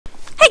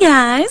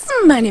guys,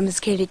 my name is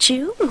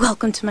Katichu.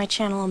 Welcome to my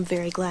channel. I'm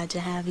very glad to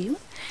have you.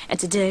 And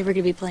today we're going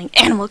to be playing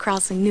Animal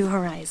Crossing New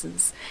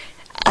Horizons.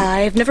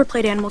 I've never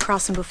played Animal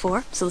Crossing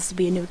before, so this will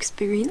be a new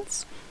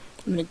experience.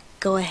 I'm going to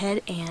go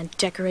ahead and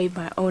decorate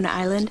my own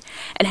island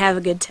and have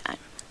a good time.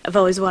 I've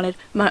always wanted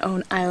my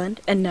own island,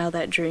 and now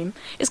that dream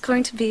is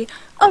going to be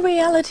a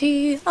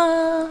reality.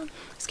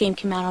 This game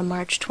came out on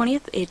March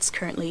 20th. It's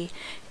currently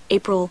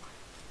April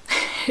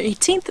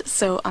 18th,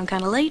 so I'm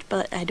kind of late,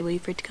 but I had to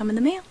wait for it to come in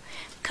the mail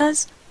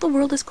because the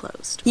world is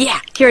closed. Yeah,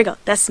 here we go.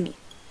 That's me.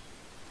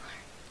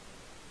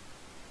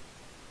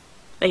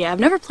 But yeah, I've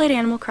never played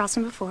Animal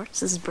Crossing before,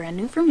 so this is brand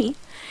new for me,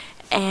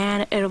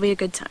 and it'll be a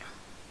good time.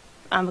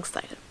 I'm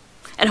excited,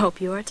 and hope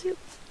you are too.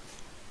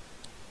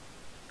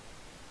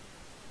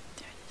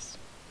 There it is.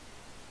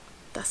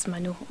 That's my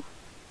new home.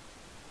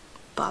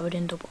 Bob it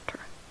into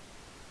water.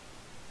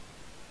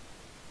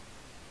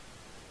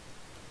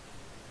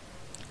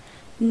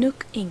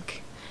 Nook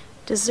Inc.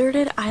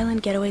 Deserted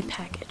Island Getaway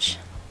Package.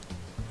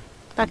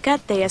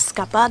 Paquete de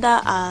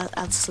escapada a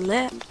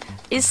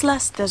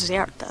Islas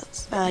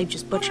Desiertas. I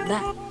just butchered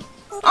that.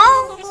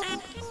 Oh!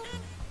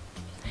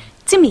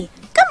 Timmy,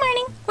 good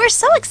morning. We're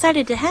so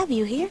excited to have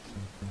you here.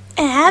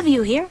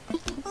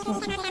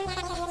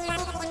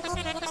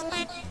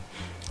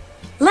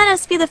 Let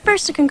us be the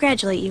first to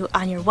congratulate you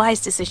on your wise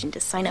decision to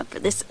sign up for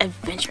this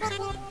adventure.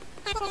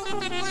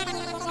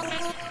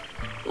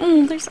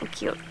 They're so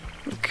cute.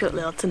 Cute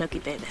little Tanuki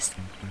babies.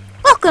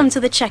 Welcome to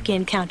the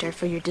check-in counter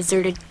for your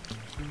deserted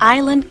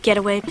island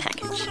getaway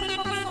package.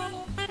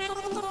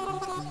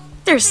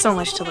 There's so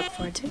much to look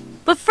forward to.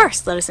 But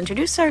first, let us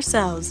introduce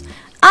ourselves.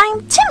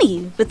 I'm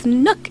Timmy with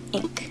Nook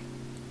Inc.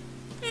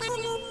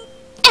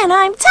 And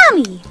I'm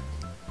Tommy.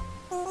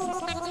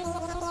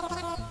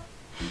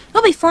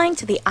 We'll be flying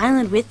to the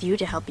island with you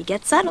to help you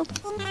get settled.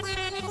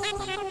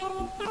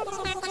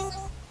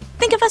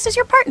 Think of us as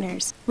your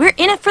partners. We're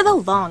in it for the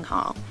long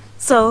haul.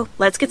 So,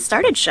 let's get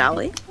started, shall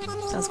we?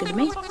 Sounds good to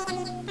me.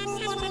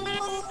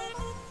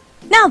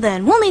 Now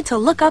then, we'll need to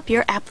look up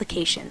your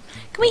application.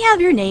 Can we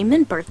have your name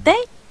and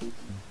birthday?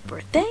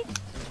 Birthday?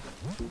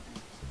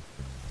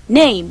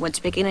 Name. Once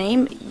you pick a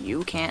name,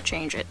 you can't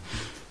change it.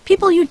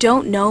 People you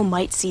don't know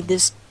might see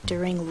this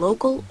during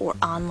local or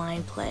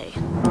online play.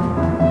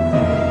 Alright,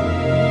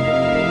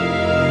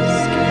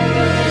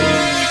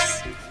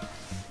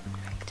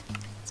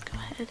 let's go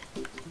ahead.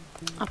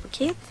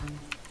 Uppercase.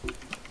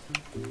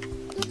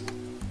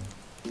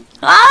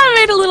 I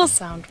made a little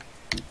sound.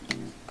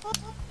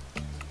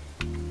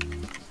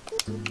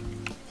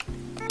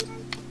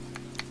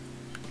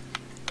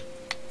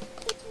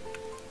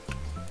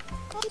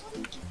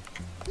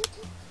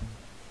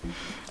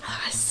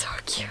 Oh, it's so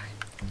cute.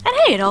 And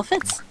hey, it all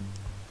fits.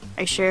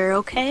 Are you sure you're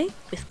okay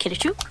with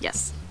Katichu?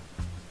 Yes.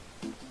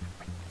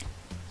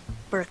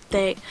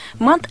 Birthday.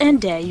 Month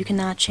and day. You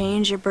cannot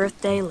change your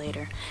birthday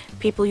later.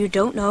 People you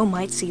don't know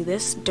might see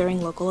this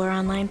during local or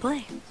online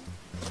play.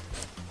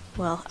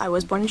 Well, I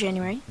was born in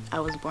January. I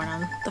was born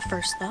on the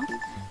 1st, though.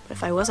 But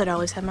if I was, I'd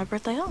always have my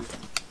birthday off.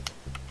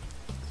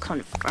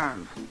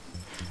 Confirm.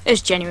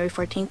 Is January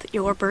 14th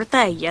your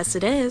birthday? Yes,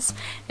 it is.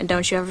 And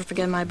don't you ever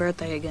forget my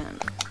birthday again.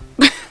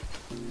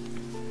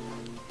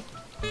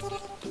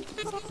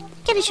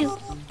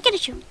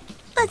 Katichu.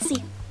 Let's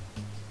see.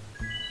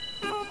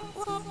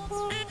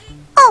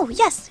 Oh,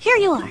 yes, here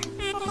you are.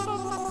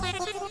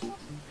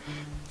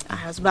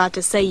 I was about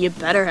to say you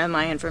better have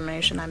my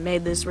information. I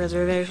made this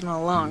reservation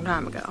a long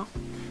time ago.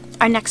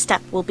 Our next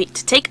step will be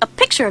to take a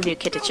picture of you,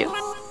 Katichu.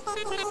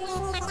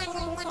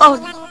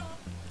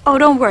 Oh,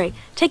 don't worry.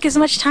 Take as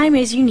much time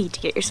as you need to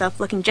get yourself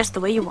looking just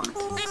the way you want.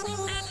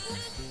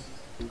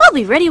 We'll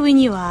be ready when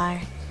you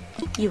are.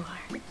 You are.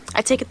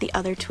 I take it the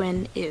other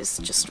twin is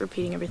just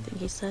repeating everything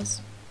he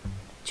says.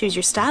 Choose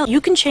your style. You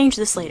can change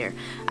this later.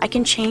 I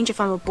can change if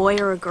I'm a boy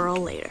or a girl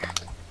later.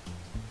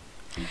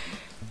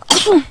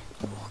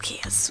 Okay,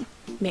 let's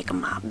make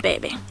him my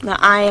baby. Now,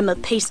 I am a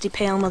pasty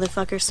pale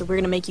motherfucker, so we're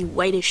gonna make you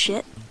white as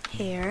shit.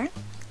 Hair.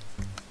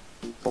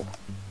 Oh.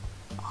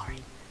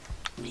 Alright.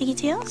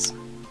 Pigtails.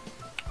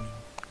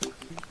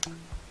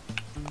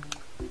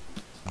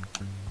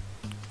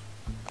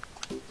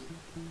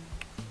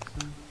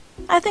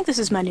 I think this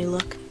is my new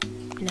look.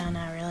 No,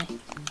 not really.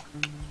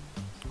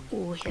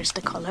 Oh, here's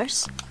the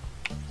colors.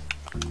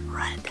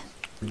 Red.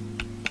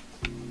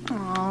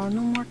 Oh,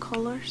 no more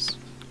colors.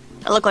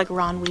 I look like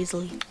Ron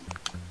Weasley.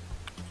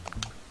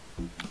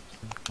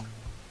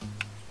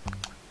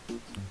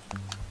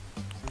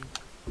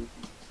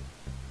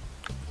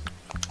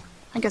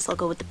 I guess I'll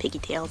go with the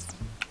pigtails.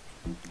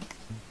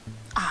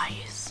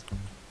 Eyes.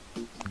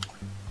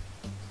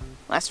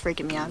 That's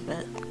freaking me out a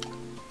bit.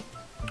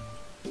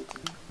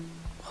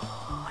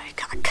 Oh, I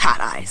got cat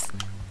eyes.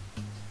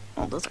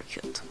 Oh, those are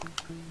cute.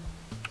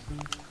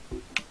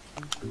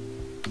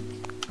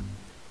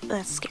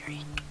 That's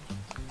scary.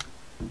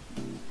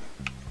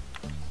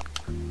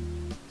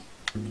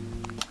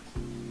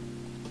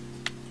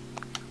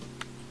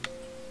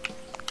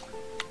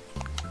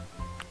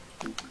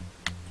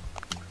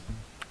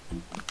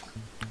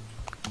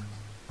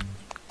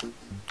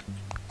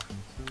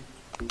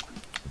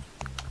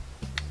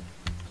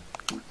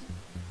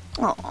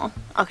 Oh,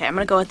 okay, I'm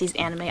gonna go with these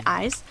anime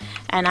eyes.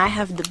 And I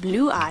have the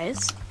blue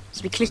eyes.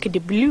 So we click the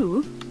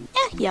blue.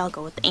 Yeah, I'll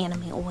go with the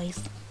anime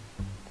eyes.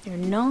 Your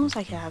nose,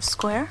 I can have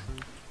square,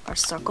 or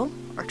circle,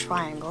 or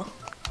triangle.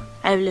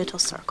 I have a little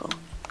circle.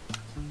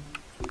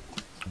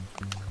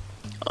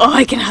 Oh,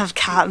 I can have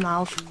cat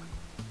mouth.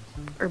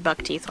 Or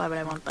buck teeth. Why would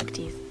I want buck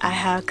teeth? I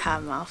have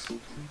cat mouth.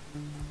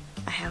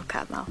 I have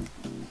cat mouth.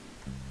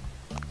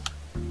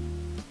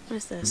 What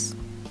is this?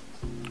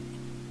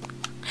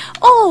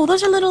 Oh,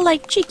 those are little,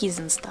 like, cheekies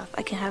and stuff.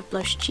 I can have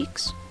blush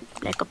cheeks,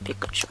 like a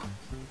Pikachu.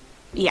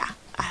 Yeah,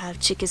 I have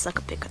cheekies like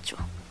a Pikachu.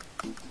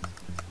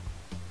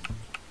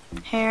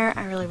 Hair,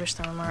 I really wish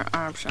there were more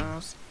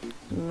options.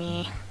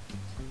 Me.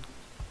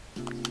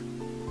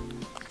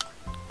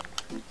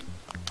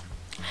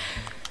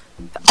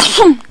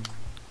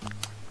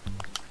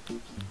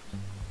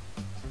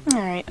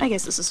 Alright, I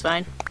guess this is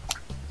fine.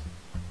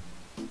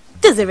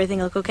 Does everything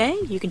look okay?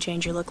 You can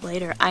change your look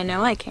later. I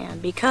know I can,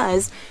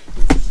 because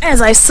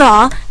as I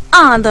saw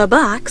on the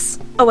box...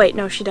 Oh wait,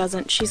 no she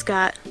doesn't. She's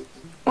got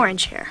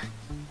orange hair.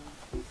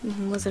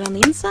 Was it on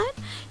the inside?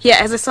 Yeah,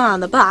 as I saw on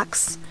the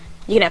box,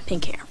 you can have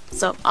pink hair.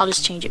 So I'll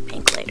just change it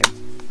pink later.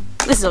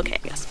 This is okay,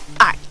 I guess.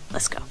 Alright,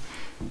 let's go.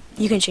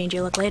 You can change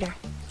your look later.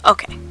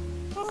 Okay.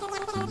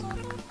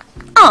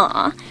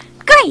 Aw,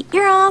 great,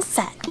 you're all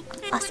set.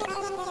 Awesome.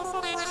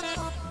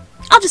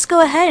 I'll just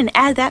go ahead and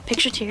add that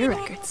picture to your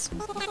records.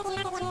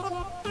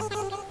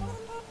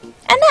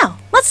 And now,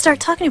 let's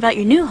start talking about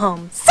your new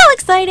home. So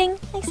exciting!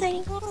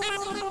 Exciting.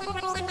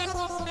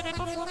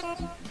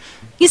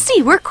 You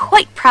see, we're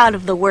quite proud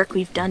of the work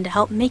we've done to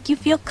help make you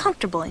feel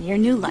comfortable in your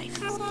new life.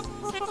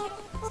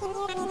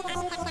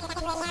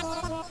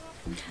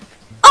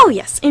 Oh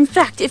yes, in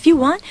fact, if you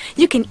want,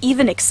 you can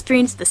even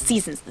experience the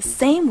seasons the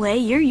same way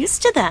you're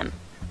used to them.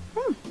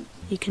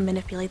 You can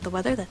manipulate the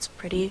weather. That's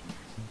pretty.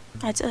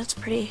 That's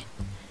pretty.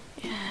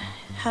 Yeah.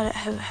 How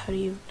do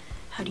you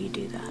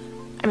do that?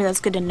 I mean, that's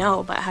good to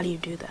know, but how do you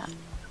do that?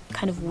 What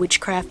kind of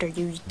witchcraft are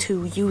you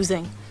two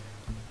using?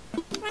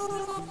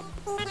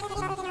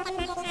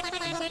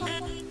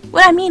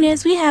 What I mean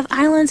is, we have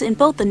islands in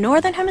both the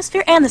northern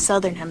hemisphere and the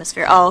southern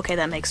hemisphere. Oh, okay,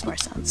 that makes more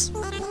sense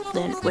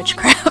than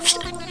witchcraft.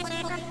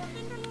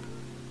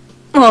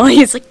 Oh,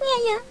 he's like,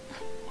 yeah.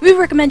 We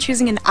recommend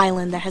choosing an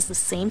island that has the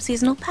same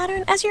seasonal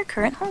pattern as your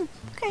current home.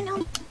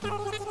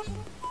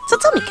 So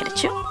tell me,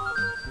 Katichu,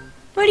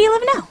 where do you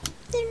live now?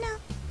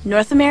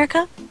 North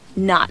America?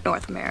 Not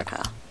North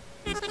America.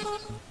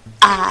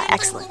 Ah,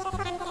 excellent.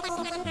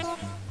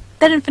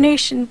 That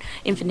information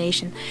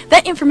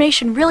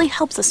really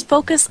helps us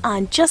focus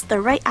on just the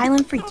right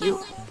island for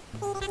you.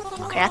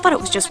 Okay, I thought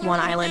it was just one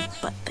island,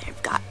 but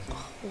they've got a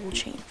whole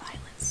chain of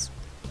islands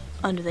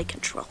under their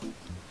control.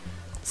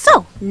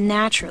 So,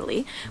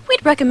 naturally,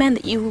 we'd recommend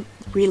that you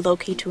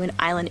relocate to an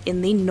island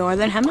in the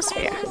northern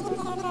hemisphere.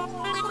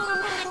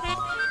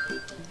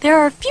 There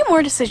are a few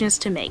more decisions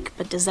to make,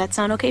 but does that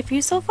sound okay for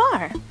you so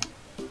far?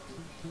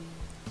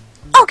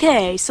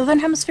 Okay, southern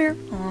hemisphere?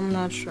 I'm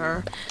not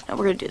sure. No,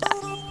 we're gonna do that.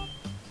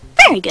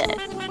 Very good.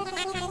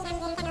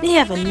 We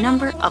have a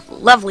number of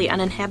lovely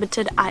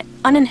uninhabited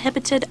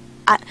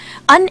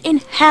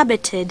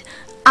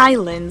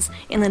islands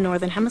in the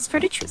northern hemisphere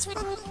to choose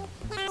from.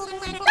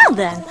 Now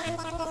then,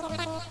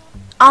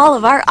 all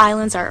of our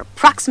islands are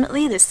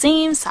approximately the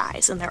same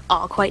size, and they're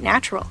all quite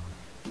natural.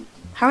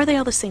 How are they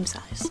all the same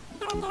size?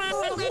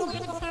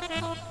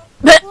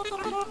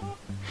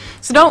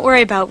 So don't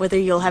worry about whether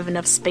you'll have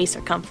enough space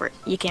or comfort.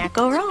 You can't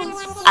go wrong.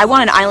 I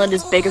want an island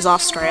as big as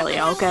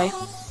Australia, okay?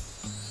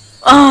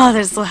 Oh,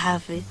 they're so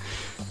happy.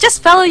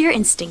 Just follow your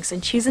instincts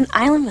and choose an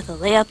island with a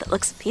layout that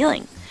looks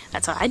appealing.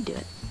 That's how I'd do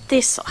it.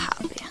 They're so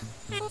happy.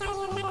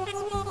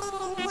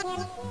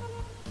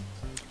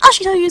 I'll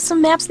show you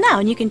some maps now,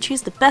 and you can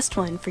choose the best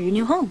one for your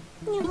new home.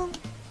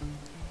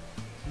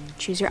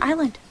 Choose your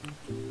island.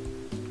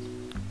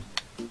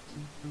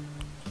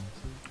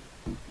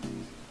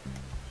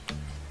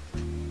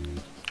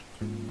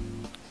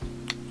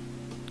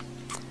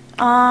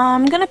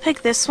 I'm gonna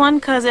pick this one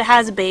because it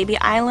has a baby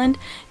island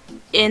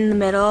in the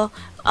middle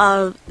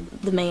of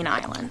the main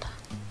island.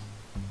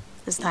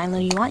 Is the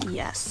island you want?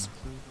 Yes.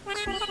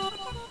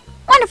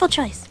 Wonderful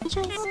choice.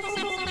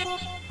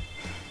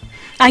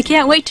 I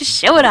can't wait to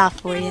show it off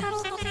for you.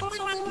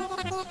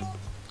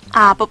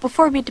 But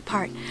before we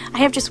depart, I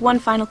have just one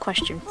final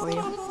question for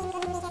you.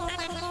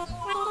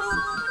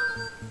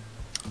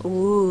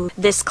 Ooh,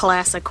 this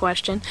classic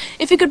question.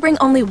 If you could bring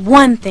only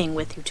one thing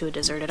with you to a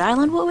deserted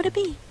island, what would it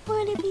be?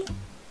 What would it be?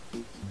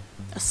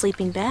 A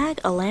sleeping bag,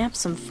 a lamp,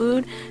 some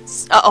food.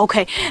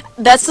 Okay,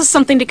 that's just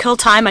something to kill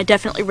time. I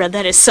definitely read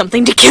that as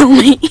something to kill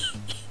me.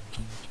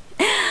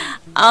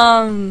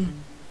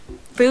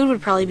 Food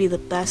would probably be the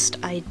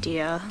best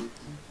idea,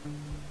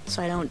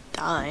 so I don't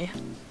die.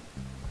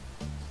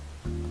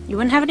 You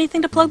wouldn't have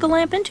anything to plug the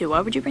lamp into.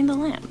 Why would you bring the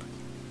lamp?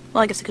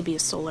 Well, I guess it could be a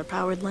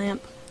solar-powered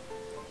lamp.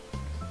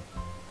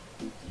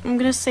 I'm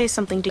gonna say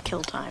something to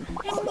kill time.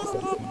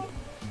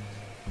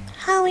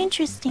 How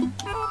interesting.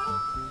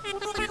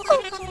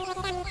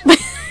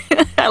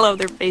 I love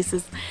their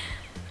faces.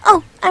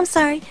 Oh, I'm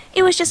sorry,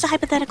 it was just a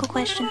hypothetical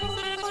question.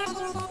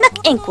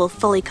 Nook Inc. will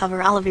fully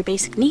cover all of your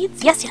basic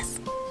needs. Yes, yes.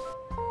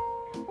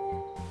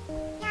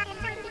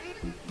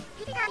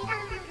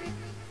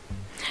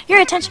 Your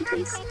attention,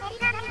 please.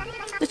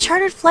 The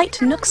chartered flight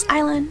to Nook's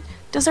Island,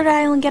 Deserted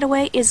Island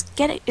Getaway is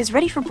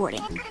ready for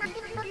boarding.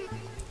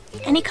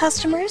 Any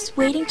customers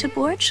waiting to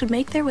board should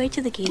make their way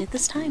to the gate at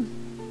this time.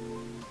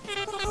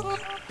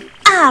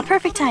 Ah,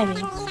 perfect timing.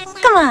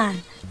 Come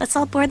on, let's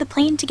all board the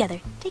plane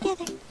together.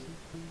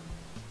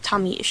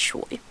 Tommy is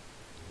shy.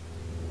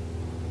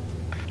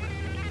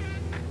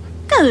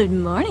 Good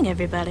morning,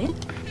 everybody.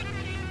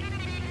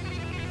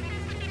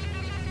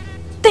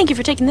 Thank you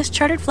for taking this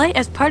chartered flight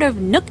as part of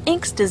Nook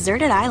Inc.'s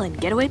Deserted Island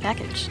Getaway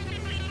package.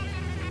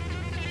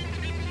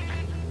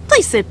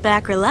 Please sit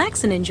back,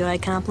 relax, and enjoy a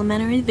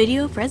complimentary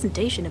video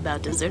presentation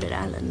about Deserted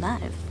Island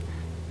life.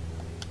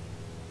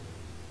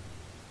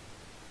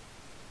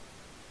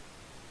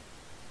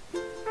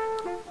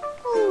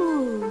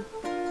 Ooh,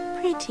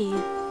 pretty.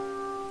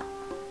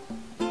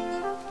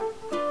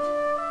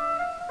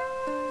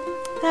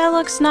 That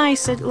looks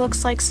nice. It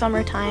looks like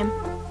summertime.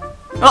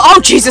 Oh,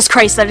 Jesus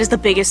Christ, that is the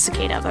biggest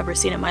cicada I've ever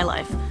seen in my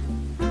life.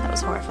 That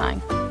was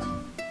horrifying.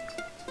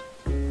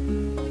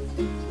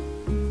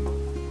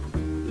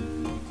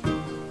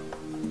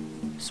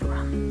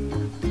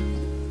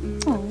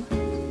 Oh.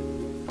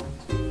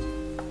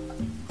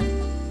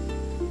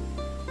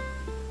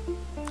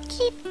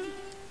 Cute.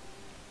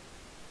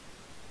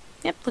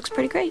 Yep, looks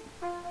pretty great.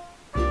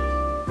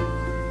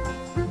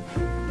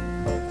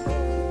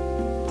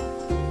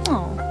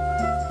 Oh.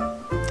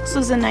 This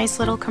was a nice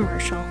little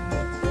commercial.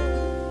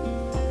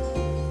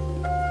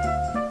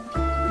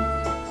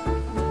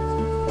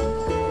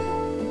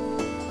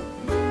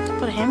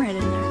 Put a hammerhead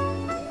in there.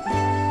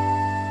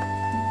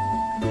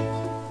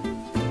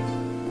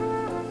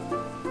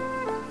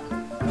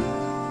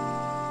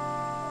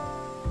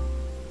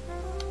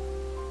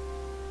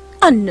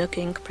 A Nook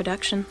Inc.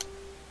 production.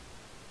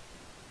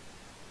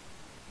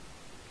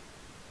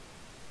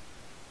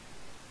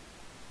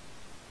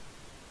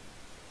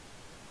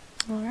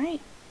 Alright.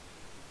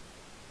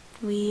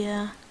 We,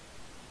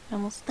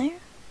 almost there?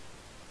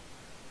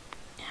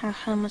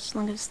 How much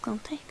longer is this gonna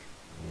take?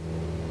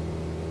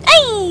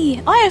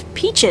 Hey! Oh, I have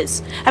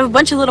peaches! I have a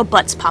bunch of little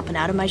butts popping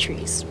out of my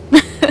trees.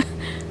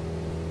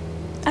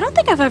 I don't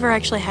think I've ever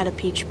actually had a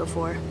peach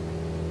before.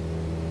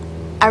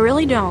 I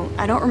really don't.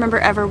 I don't remember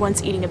ever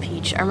once eating a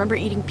peach. I remember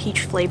eating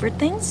peach-flavored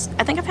things.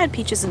 I think I've had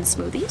peaches in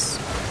smoothies.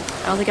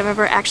 I don't think I've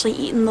ever actually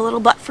eaten the little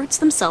butt fruits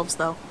themselves,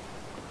 though.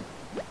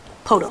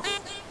 Poto.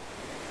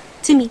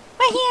 To me.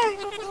 We're here!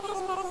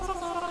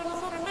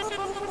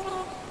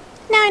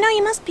 Now, I know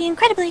you must be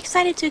incredibly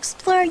excited to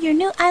explore your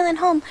new island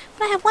home,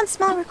 but I have one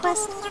small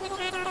request.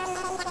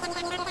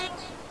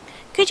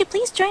 Could you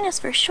please join us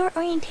for a short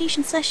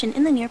orientation session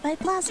in the nearby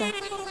plaza?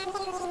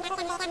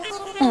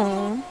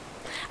 Aww.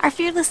 Our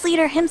fearless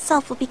leader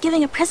himself will be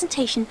giving a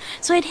presentation,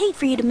 so I'd hate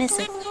for you to miss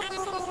it.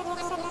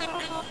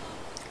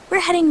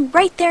 We're heading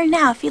right there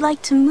now if you'd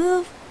like to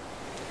move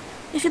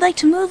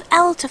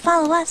L to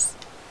follow us.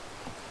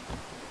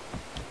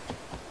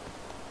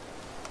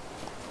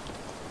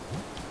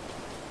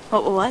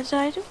 What did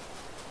I do?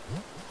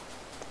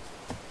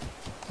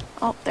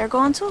 Oh, they're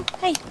going too.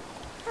 Hey.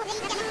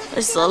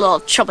 This is a little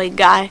chubby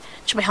guy.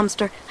 Chubby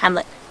hamster.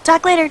 Hamlet.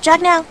 Talk later.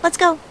 Jog now. Let's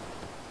go.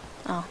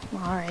 Oh,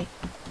 alright.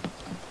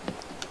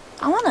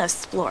 I want to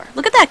explore.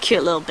 Look at that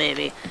cute little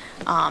baby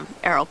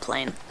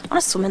aeroplane. I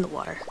want to swim in the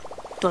water.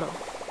 Dodo.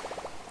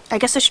 I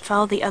guess I should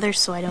follow the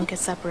others so I don't get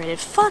separated.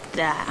 Fuck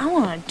that. I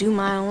want to do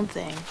my own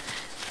thing.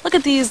 Look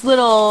at these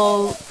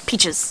little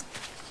peaches.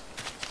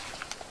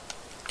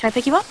 Can I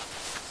pick you up?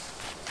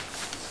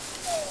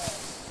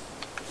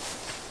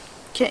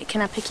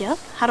 Can I pick you up?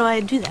 How do I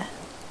do that?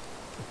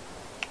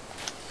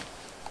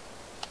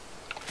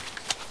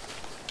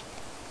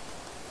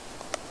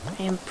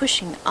 I am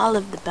pushing all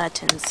of the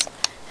buttons.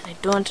 I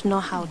don't know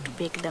how to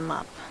pick them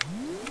up.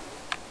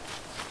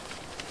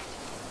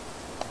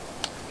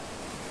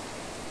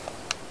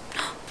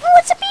 Oh,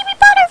 it's a baby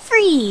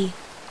Butterfree!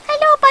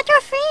 Hello,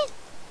 Butterfree!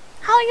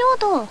 How you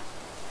do?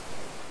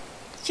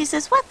 She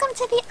says, welcome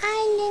to the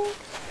island.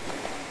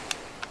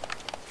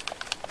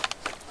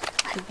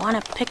 I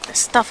want to pick the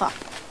stuff up.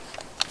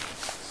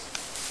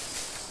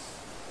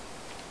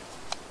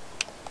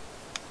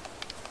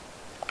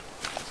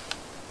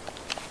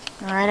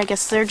 Alright, I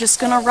guess they're just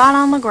gonna rot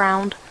on the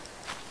ground.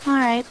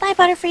 Alright, bye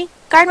Butterfree.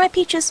 Guard my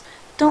peaches.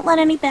 Don't let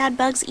any bad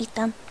bugs eat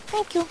them.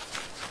 Thank you.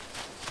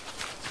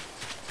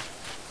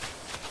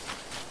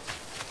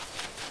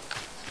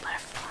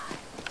 Butterfly.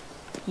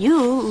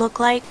 You look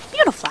like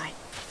Beautifly.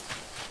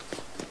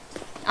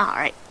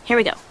 Alright, here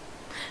we go.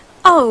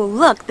 Oh,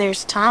 look,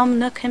 there's Tom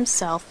Nook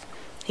himself.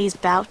 He's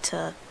about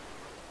to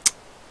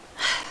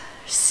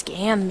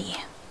scam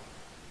me.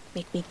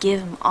 Make me give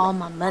him all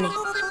my money.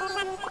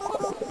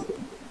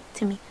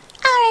 To me.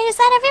 Alright, is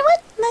that everyone?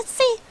 Let's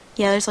see.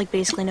 Yeah, there's like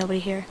basically nobody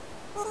here.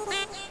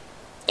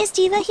 Is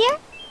Diva here?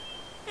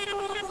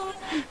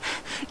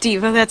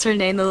 Diva, that's her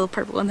name, the little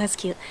purple one, that's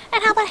cute.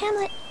 And how about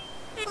Hamlet?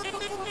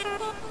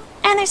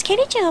 And there's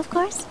Katichu, of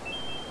course.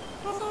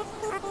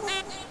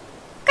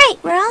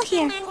 Great, we're all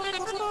here.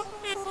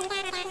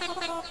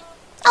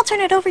 I'll turn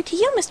it over to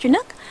you, Mr.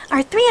 Nook.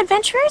 Our 3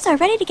 adventurers are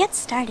ready to get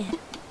started.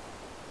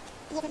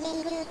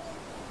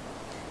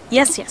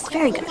 Yes,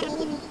 very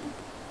good.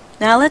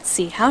 Now let's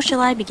see, how shall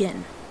I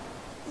begin?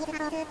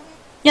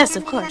 Yes,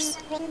 of course.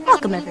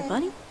 Welcome,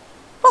 everybody.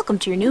 Welcome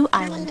to your new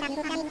island.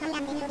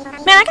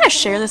 Man, I gotta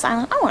share this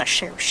island. I don't want to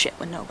share shit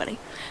with nobody.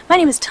 My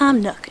name is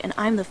Tom Nook, and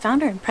I'm the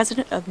founder and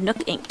president of Nook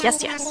Inc. Yes.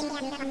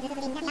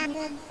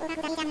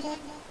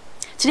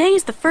 Today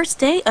is the first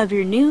day of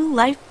your new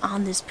life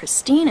on this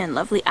pristine and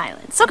lovely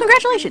island. So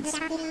congratulations!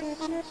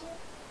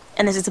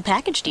 And this is a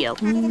package deal.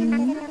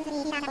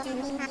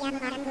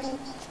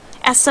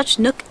 As such,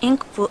 Nook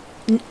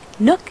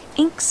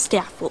Inc.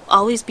 staff will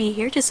always be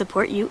here to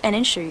support you and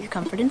ensure your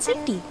comfort and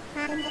safety.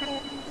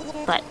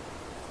 But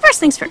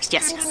first things first,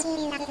 yes.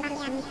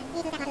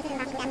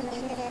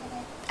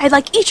 I'd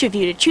like each of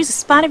you to choose a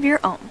spot of your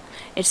own.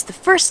 It's the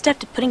first step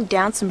to putting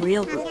down some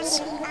real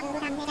roots.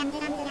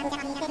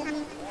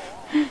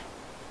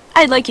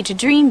 I'd like you to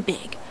dream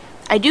big.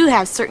 I do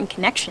have certain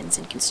connections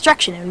in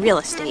construction and real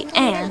estate,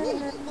 and...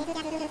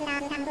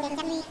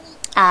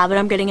 but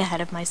I'm getting ahead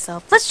of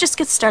myself. Let's just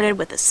get started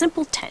with a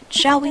simple tent,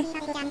 shall we?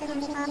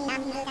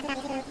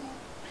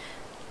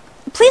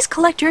 Please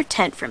collect your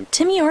tent from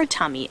Timmy or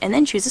Tommy, and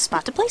then choose a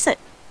spot to place it.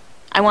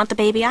 I want the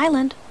baby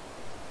island.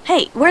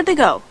 Hey, where'd they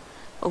go?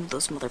 Oh,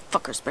 those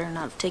motherfuckers better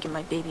not have taken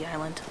my baby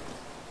island.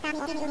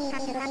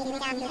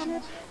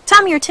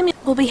 Tommy or Timmy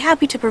will be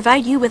happy to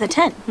provide you with a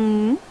tent.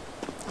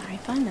 Alright,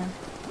 fine then.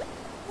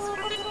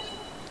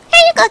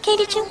 Here you go,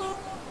 Katichu.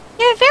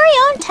 Your very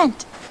own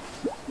tent.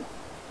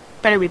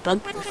 Better be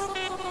bug-proof.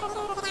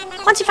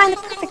 Once you find the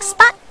perfect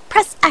spot,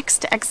 press X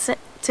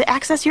to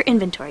access your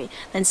inventory.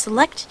 Then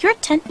select your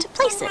tent to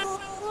place it.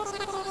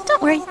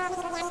 Don't worry.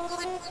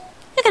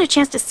 You'll get a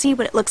chance to see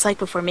what it looks like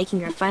before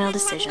making your final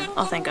decision.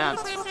 Oh, thank God.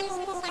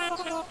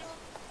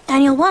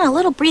 And you'll want a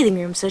little breathing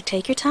room, so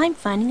take your time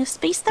finding a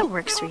space that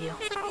works for you.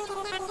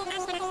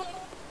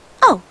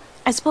 Oh,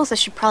 I suppose I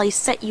should probably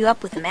set you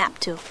up with a map,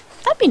 too.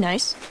 That'd be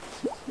nice.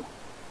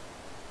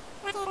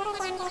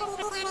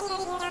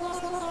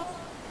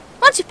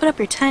 Once you've put up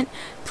your tent,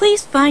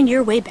 please find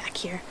your way back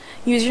here.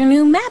 Use your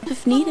new map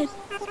if needed.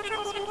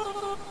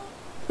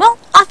 Well,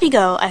 off you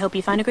go. I hope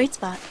you find a great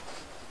spot.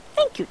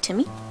 Thank you,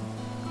 Timmy.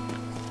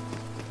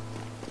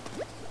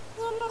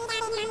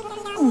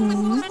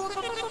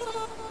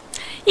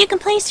 You can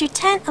place your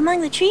tent among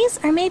the trees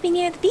or maybe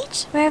near the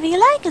beach, wherever you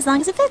like, as long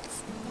as it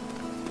fits.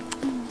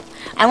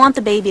 I want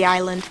the baby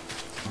island.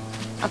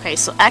 Okay,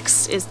 so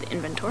X is the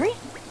inventory.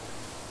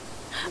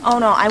 Oh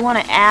no, I want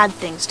to add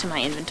things to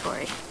my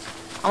inventory.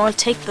 I want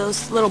to take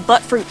those little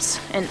butt fruits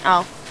and,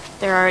 oh,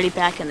 they're already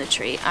back in the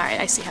tree.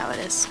 Alright, I see how it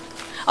is.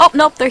 Oh,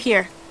 nope, they're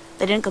here.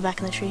 They didn't go back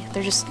in the tree.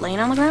 They're just laying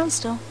on the ground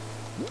still.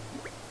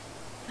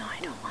 No, I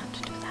don't want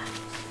to do that.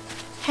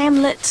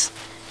 Hamlet,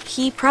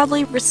 he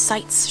probably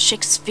recites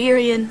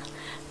Shakespearean,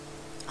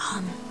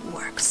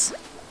 works.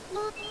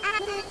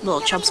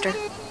 Little chubster.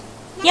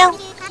 Yo,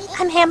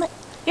 I'm Hamlet.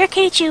 You're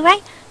Katichu,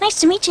 right? Nice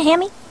to meet you,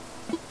 Hammy.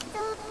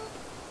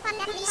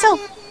 So,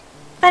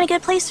 find a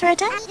good place for a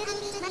tent?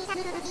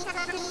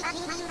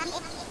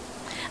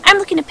 I'm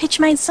looking to pitch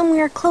mine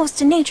somewhere close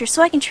to nature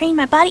so I can train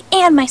my body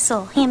and my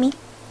soul, Hammy.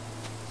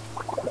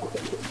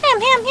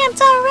 Ham,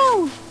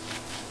 sorrow!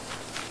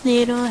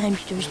 Little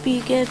hamsters,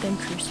 big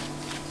adventures.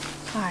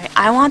 Alright,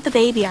 I want the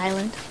baby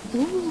island.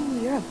 Ooh,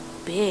 you're a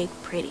big,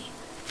 pretty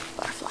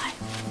butterfly.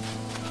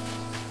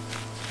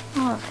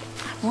 Alright,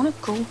 I want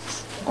to go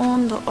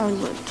on the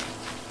island.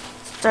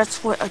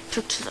 That's why I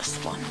picked this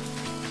one.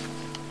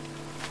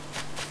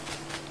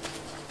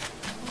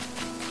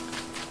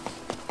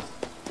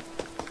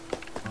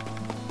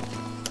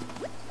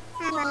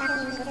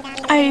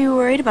 Are you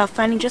worried about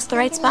finding just the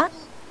right spot?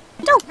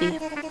 Don't be.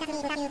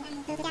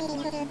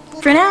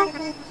 For now,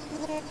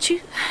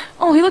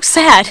 oh, he looks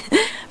sad.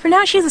 For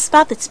now, choose a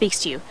spot that speaks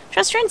to you.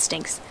 Trust your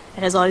instincts.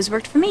 It has always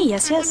worked for me,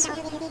 yes.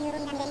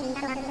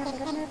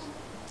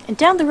 And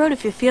down the road,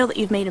 if you feel that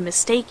you've made a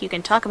mistake, you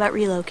can talk about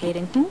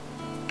relocating,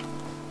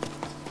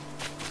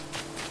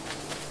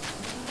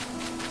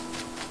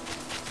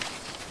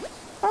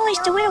 Oh, I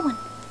still wear one.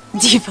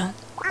 Diva.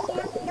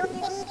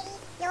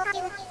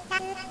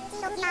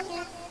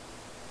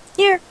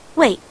 Here,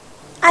 wait.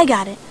 I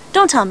got it.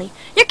 Don't tell me.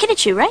 You're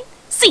Katichu, right?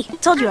 See,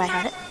 told you I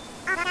had it.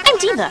 I'm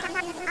Diva.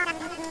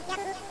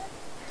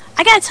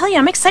 I gotta tell you,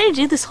 I'm excited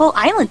to do this whole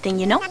island thing,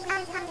 you know?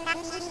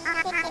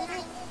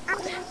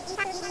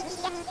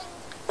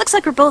 Looks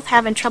like we're both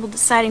having trouble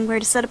deciding where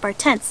to set up our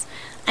tents.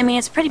 I mean,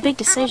 it's a pretty big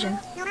decision.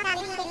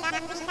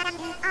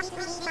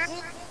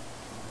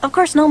 Of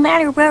course, no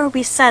matter where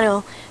we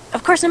settle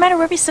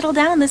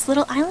down on this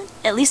little island,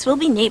 at least we'll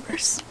be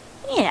neighbors.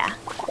 Yeah.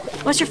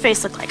 What's your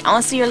face look like? I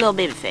want to see your little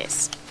baby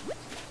face.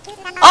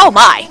 Oh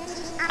my!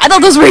 I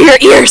thought those were your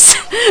ears!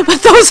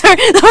 But those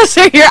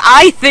are your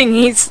eye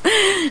thingies!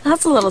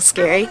 That's a little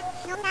scary.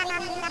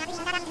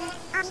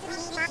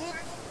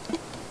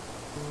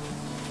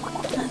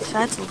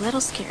 That's a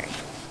little scary.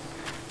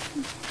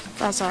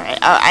 That's alright.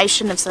 I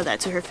shouldn't have said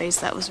that to her face.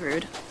 That was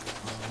rude.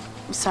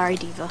 I'm sorry,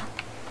 Diva.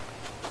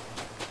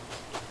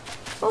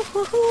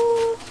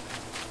 Ooh-hoo-hoo.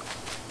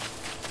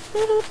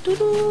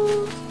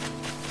 Doo-doo-doo-doo.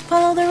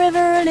 Follow the river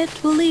and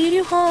it will lead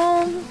you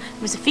home.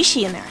 There was a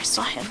fishy in there. I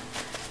saw him.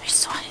 I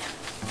saw him.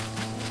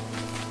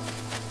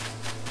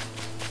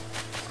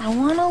 I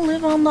want to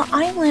live on the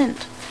island.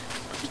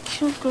 But we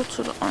can't go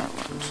to the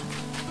island.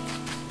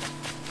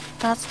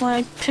 That's why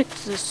I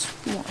picked this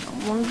one.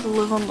 I wanted to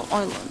live on the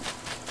island.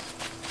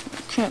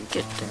 I can't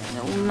get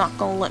there. They're not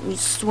going to let me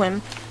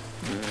swim.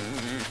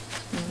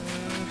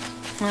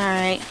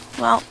 Alright.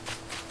 Well,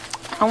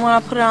 I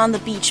want to put it on the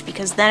beach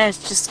because then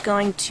it's just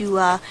going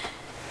to,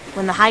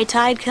 when the high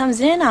tide comes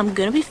in, I'm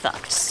going to be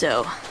fucked.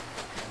 So,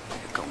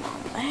 go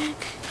on back.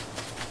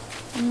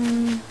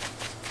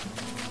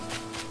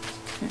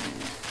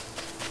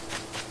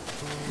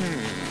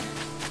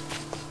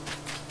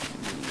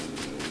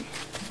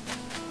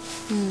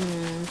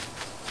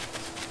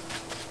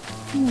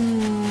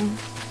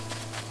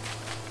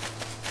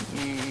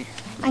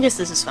 I guess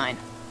this is fine.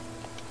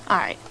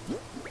 Alright.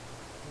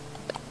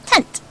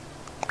 Tent!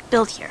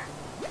 Build here.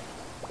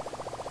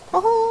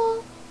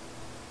 Oh!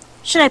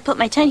 Should I put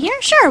my tent here?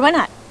 Sure, why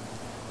not?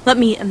 Let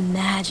me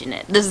imagine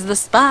it. This is the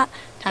spot.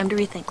 Time to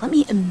rethink. Let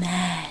me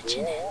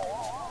imagine it.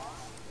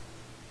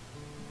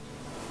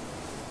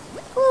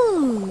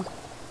 Ooh.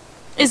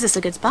 Is this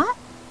a good spot?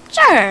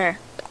 Sure!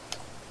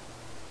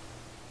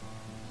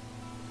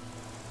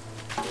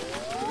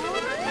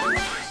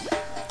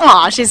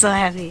 Aw, she's so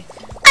happy.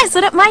 I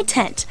set up my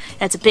tent.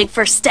 That's a big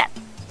first step.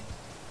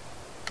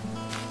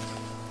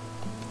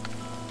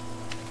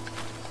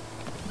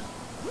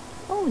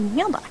 Oh,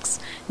 mailbox.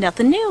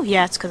 Nothing new.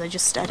 Yeah, it's because I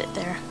just set it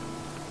there.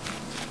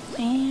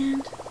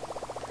 And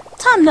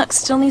Tom Nook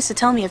still needs to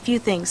tell me a few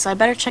things, so I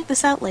better check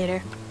this out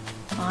later.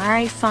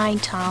 Alright, fine,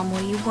 Tom.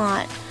 What do you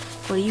want?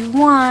 What do you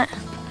want?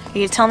 Are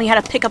you gonna tell me how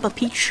to pick up a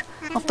peach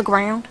off the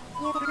ground?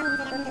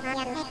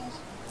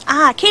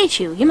 Ah,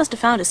 Katichu, you must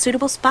have found a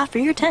suitable spot for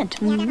your tent.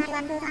 You're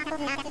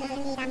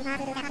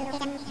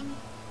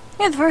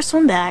the first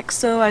one back,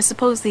 so I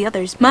suppose the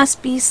others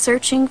must be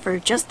searching for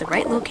just the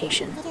right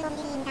location.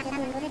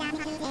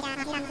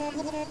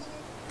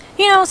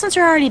 You know, since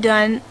you've already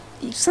done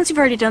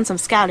some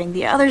scouting,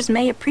 the others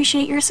may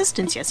appreciate your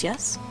assistance,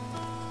 yes?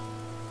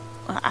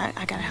 Well,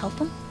 I gotta help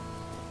them?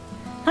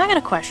 Now I got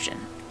a question.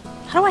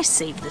 How do I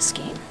save this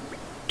game?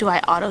 Do I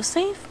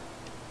autosave?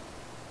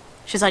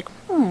 She's like,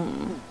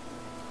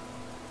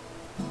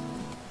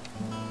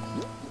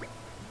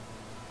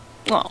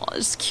 Oh,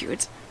 it's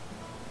cute.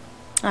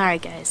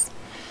 Alright, guys.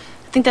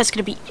 I think that's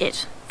going to be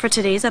it for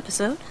today's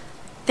episode.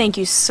 Thank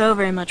you so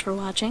very much for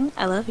watching.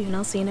 I love you, and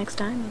I'll see you next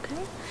time,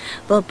 okay?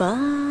 Bye-bye.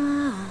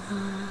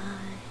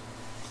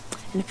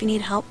 And if you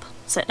need help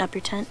setting up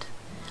your tent,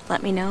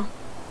 let me know.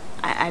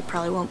 I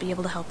probably won't be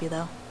able to help you,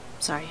 though.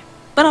 Sorry.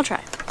 But I'll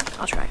try.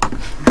 I'll try.